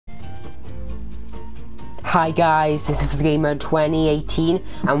Hi guys, this is Gamer 2018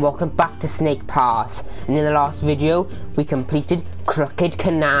 and welcome back to Snake Pass. And in the last video we completed Crooked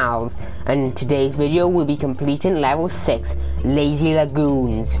Canals, and in today's video we'll be completing level 6, Lazy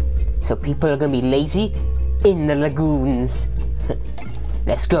Lagoons. So people are gonna be lazy in the lagoons.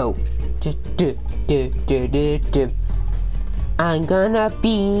 Let's go. I'm gonna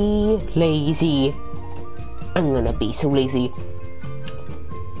be lazy. I'm gonna be so lazy.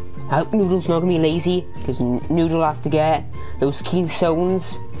 I hope Noodle's not gonna be lazy, because Noodle has to get those key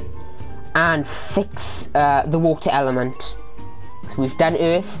stones and fix the water element. So we've done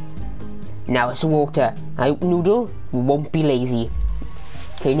earth, now it's water. I hope Noodle won't be lazy.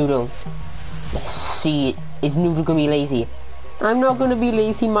 Okay, Noodle, let's see, is Noodle gonna be lazy? I'm not gonna be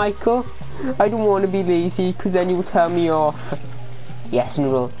lazy, Michael. I don't want to be lazy, because then you'll tell me off. Yes,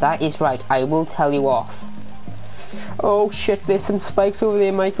 Noodle, that is right, I will tell you off. Oh shit, there's some spikes over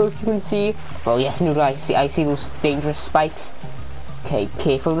there, Michael, if you can see. Oh yes, Noodle, I see those dangerous spikes. Okay,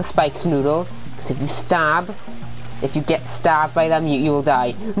 careful of the spikes, Noodle, because if you get stabbed by them, you'll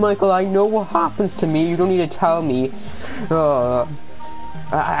die. Michael, I know what happens to me, you don't need to tell me.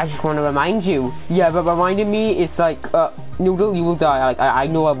 I just want to remind you. Yeah, but reminding me is like, Noodle, you will die. Like, I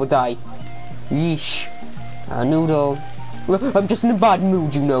know I will die. Yeesh. Noodle. I'm just in a bad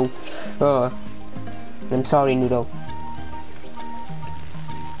mood, you know. I'm sorry, Noodle.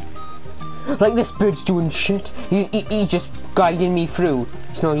 Like, this bird's doing shit. He's just guiding me through.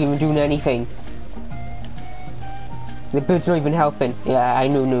 He's not even doing anything. The bird's not even helping. Yeah, I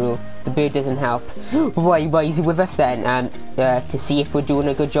know, Noodle. The bird doesn't help. Why is he with us then? To see if we're doing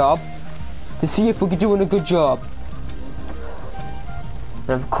a good job. To see if we're doing a good job.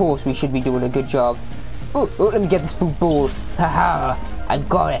 And of course we should be doing a good job. Oh, let me get this blue ball. Haha, I've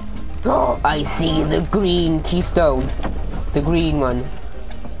got it. Oh, I see the green keystone. The green one.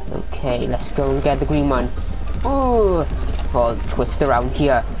 Okay, let's go and get the green one. Oh, twist around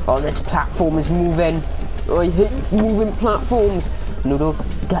here. Oh, this platform is moving. Oh, I hate moving platforms. Noodle,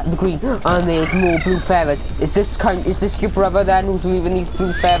 get the green. And there's more blue feathers. Is this your brother then who's leaving these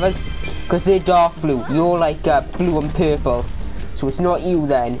blue feathers? Because they're dark blue. You're like blue and purple. So it's not you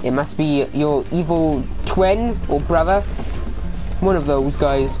then. It must be your evil twin or brother. One of those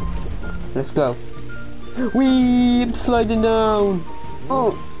guys. Let's go. Whee! I'm sliding down.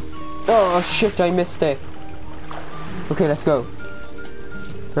 Oh shit! I missed it. Okay, let's go.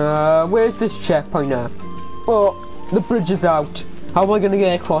 Where's this checkpoint now? Oh, the bridge is out. How am I gonna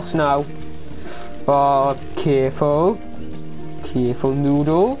get across now? Oh, careful. Careful,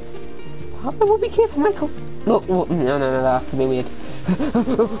 Noodle. I will be careful, Michael. No, that's a bit weird.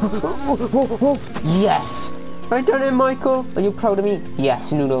 Yes! I done it, Michael. Are you proud of me?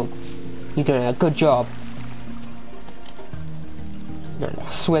 Yes, Noodle. You're doing a good job. Now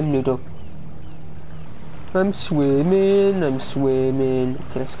let's swim, Noodle. I'm swimming.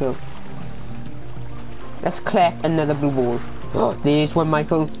 Okay, let's go. Let's collect another blue ball. Oh, there's one,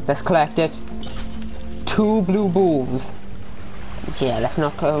 Michael. Let's collect it. 2 blue balls. Yeah,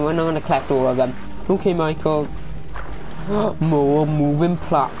 we're not gonna collect all of them. Okay, Michael. More moving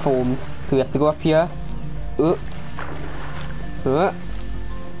platforms. So we have to go up here.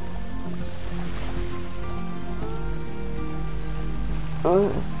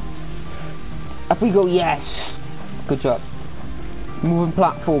 Up we go, yes! Good job. Moving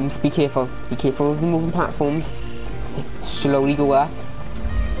platforms, be careful. Be careful of the moving platforms. Slowly go up.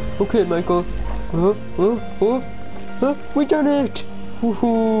 Okay, Michael. We done it!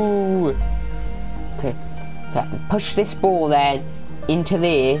 Woohoo! Okay. Push this ball then into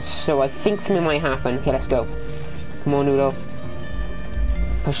this, so I think something might happen. Okay, let's go. Come on, Noodle.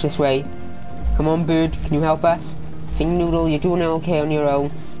 Push this way. Come on, bird. Can you help us? I think, Noodle, you're doing okay on your own.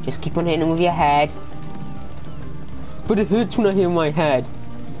 Just keep on hitting with your head. But it hurts when I hit my head.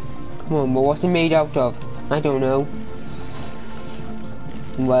 Come on, but what's it made out of? I don't know.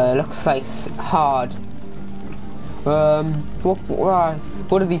 Well, it looks like it's hard.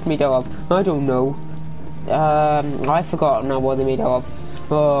 What are these made out of? I don't know. I forgot now what they're made out of.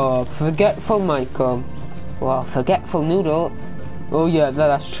 Oh, forgetful, Michael. Well, forgetful, Noodle. Oh yeah,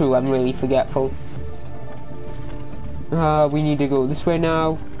 that's true, I'm really forgetful. We need to go this way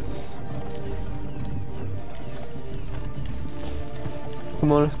now.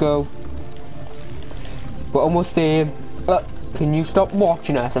 Come on, let's go. We're almost there. Can you stop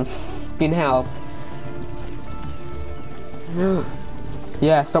watching us and f***ing help?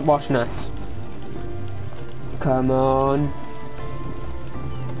 Yeah, stop watching us. Come on.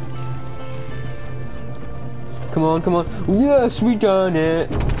 Come on. Yes, we done it.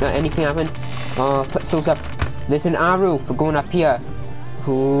 Anything happened? Put those up. There's an arrow for going up here.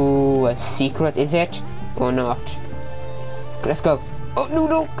 Ooh, a secret, is it? Or not. Let's go. Oh,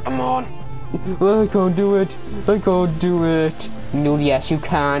 Noodle, come on. I can't do it. I can't do it. Noodle, yes you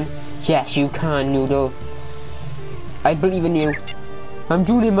can. Yes you can, Noodle. I believe in you. I'm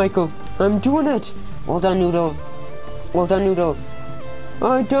doing it, Michael. I'm doing it. Well done, Noodle. Well done, Noodle.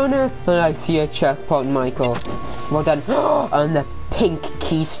 I done it. And I see a checkpoint, Michael. Well done. And the pink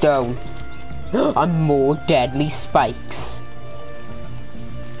keystone. And more deadly spikes.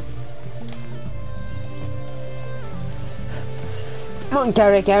 Come on,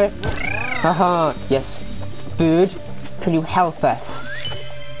 Garrett. Haha, yes. Bird, can you help us?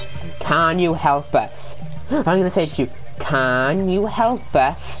 Can you help us? I'm gonna say to you, can you help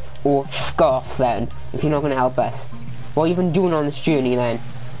us? Or scoff then, if you're not gonna help us. What are you even doing on this journey then?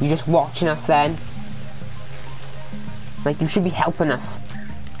 You just watching us then? Like, you should be helping us.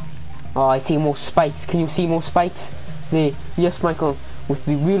 Oh, I see more spikes. Can you see more spikes? There. Yes, Michael. We have to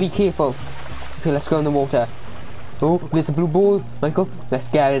be really careful. Okay, let's go in the water. Oh, there's a blue ball. Michael, let's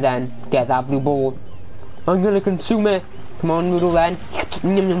get it then. Get that blue ball. I'm gonna consume it. Come on, Noodle then.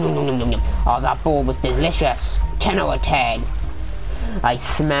 Oh, that ball was delicious. 10 out of 10. I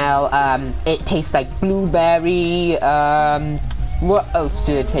smell, it tastes like blueberry, what else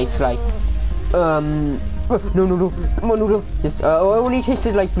did it taste like? No, come on, Noodle. Just, it only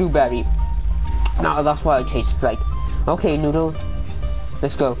tasted like blueberry. No, that's what it tastes like. Okay, Noodle.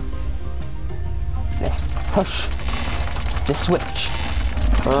 Let's go. Let's push the switch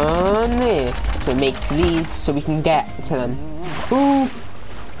on there. So it makes these so we can get to them. Ooh.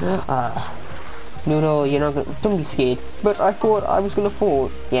 Noodle, you're not gonna, don't be scared. But I thought I was gonna fall.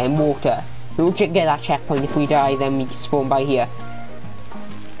 Yeah, in water. We'll get that checkpoint. If we die, then we spawn by here.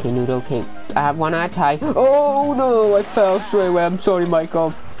 Okay, Noodle, okay. One at a time. Oh no, I fell straight away. I'm sorry,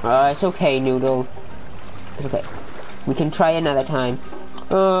 Michael. It's okay, Noodle. It's okay. We can try another time.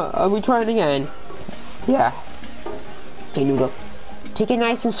 Are we trying again? Yeah. Okay, Noodle. Take it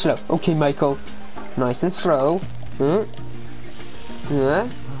nice and slow. Okay, Michael. Nice and slow. Come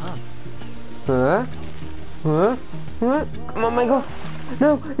on, Michael.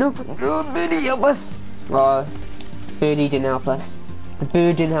 No, Birdie, help us. Oh, Birdie didn't help us. The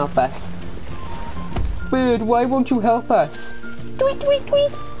bird didn't help us. Bird, why won't you help us? Tweet.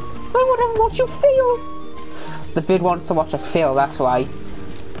 I want to watch you fail. The bird wants to watch us fail, that's why.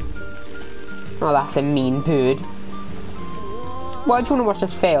 Oh, that's a mean bird. Why do you want to watch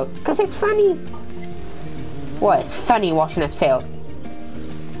us fail? Because it's funny. What, it's funny watching us fail?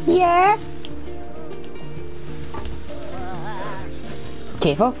 Yeah.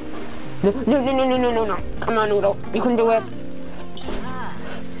 Careful. No. Come on, Noodle. You can do it.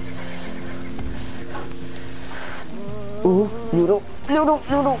 Ooh, Noodle.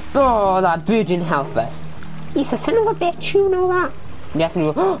 Oh, that bird didn't help us. He's a son of a bitch, you know that? Yes,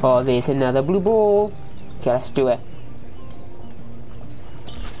 Noodle. Oh, there's another blue ball. Okay, let's do it.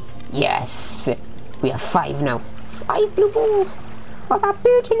 Yes. We have 5 now. 5 blue balls. Oh, that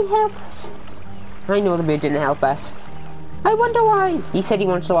bird didn't help us. I know the bird didn't help us. I wonder why. He said he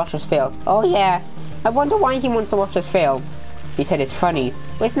wants to watch us fail. Oh yeah. I wonder why he wants to watch us fail. He said it's funny.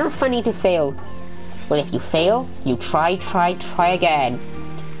 Well, it's not funny to fail. Well, if you fail, you try again.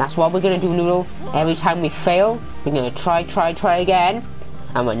 That's what we're gonna do, Noodle. Every time we fail, we're gonna try again.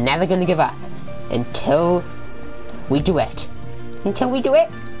 And we're never gonna give up. Until we do it. Until we do it?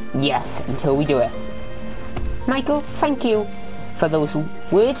 Yes, until we do it. Michael, thank you for those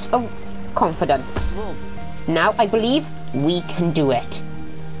words of confidence. Now I believe we can do it.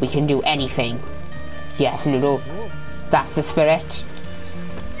 We can do anything. Yes, Noodle. That's the spirit.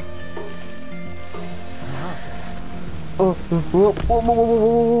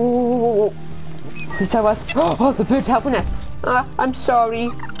 Please help us. Oh, the bird's helping us. I'm sorry.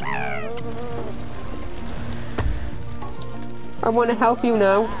 I want to help you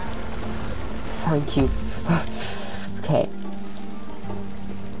now. Thank you. Okay.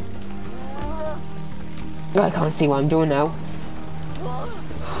 I can't see what I'm doing now.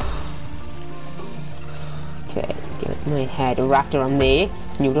 Okay, get my head wrapped around there.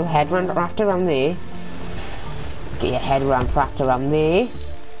 Noodle, head wrapped around there. Get your head wrapped around there.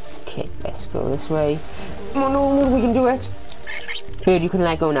 Okay, let's go this way. Come on, no, we can do it. Bird, you can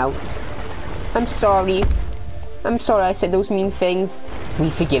let go now. I'm sorry. I'm sorry I said those mean things. We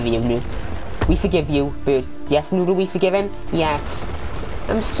forgive you, Noodle. We forgive you, Bird. Yes, Noodle, we forgive him? Yes.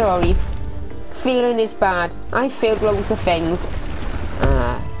 I'm sorry. Failing is bad. I failed loads of things.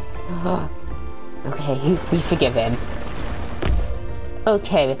 Okay, we forgive him.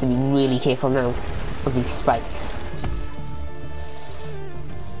 Okay, we have to be really careful now of these spikes.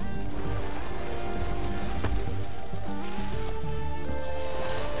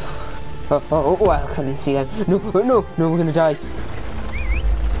 Oh, I couldn't see them. No, no, no, we're gonna die.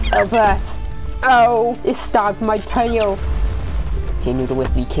 Help us! Oh, it stabbed my tail. Okay, Noodle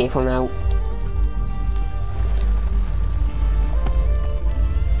Whip, be careful now.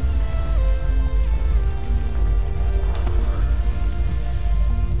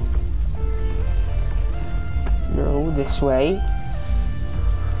 No, this way.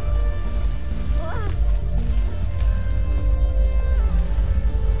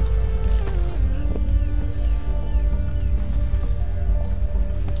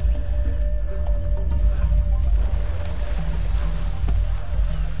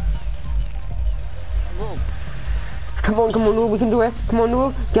 Come on, Noodle, we can do it. Come on,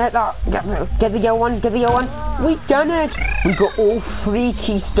 Noodle, get that, get the yellow one, get the yellow one. We've done it. We got all 3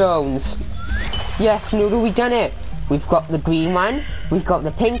 keystones. Yes, Noodle, we've done it. We've got the green one, we've got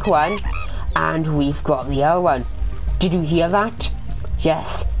the pink one, and we've got the yellow one. Did you hear that?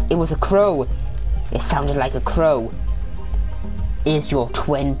 Yes, it was a crow. It sounded like a crow. Is your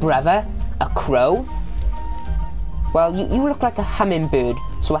twin brother a crow? Well, you look like a hummingbird,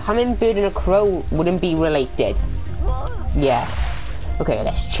 so a hummingbird and a crow wouldn't be related. Yeah. Okay,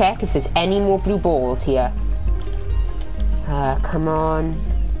 let's check if there's any more blue balls here. Come on.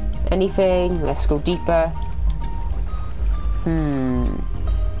 Anything? Let's go deeper.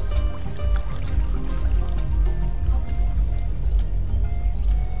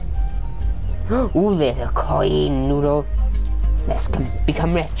 Ooh, there's a coin, Noodle. Let's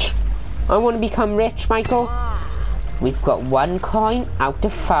become rich. I want to become rich, Michael. We've got 1 coin out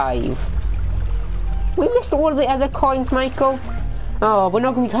of 5. We missed all the other coins, Michael. Oh, we're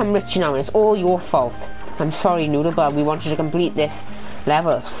not going to become rich now, and it's all your fault. I'm sorry, Noodle, but we wanted to complete this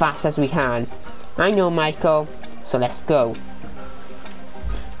level as fast as we can. I know, Michael. So let's go.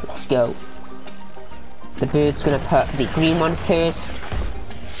 Let's go. The bird's going to put the green one first,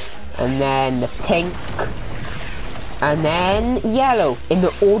 and then the pink, and then yellow, in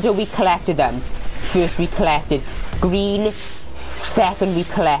the order we collected them. First we collected green, second we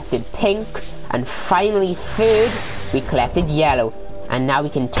collected pink, and finally third we collected yellow. And now we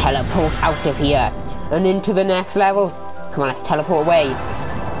can teleport out of here and into the next level. Come on, let's teleport away.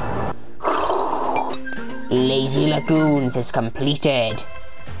 Lazy Lagoons is completed.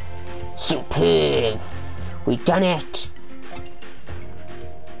 Superb. We've done it.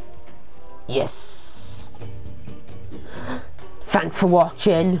 Yes. Thanks for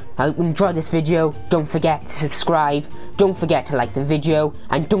watching. I hope you enjoyed this video. Don't forget to subscribe. Don't forget to like the video.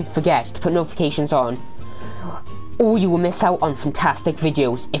 And don't forget to put notifications on. Or you will miss out on fantastic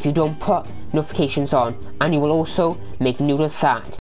videos if you don't put notifications on. And you will also make Noodle sad.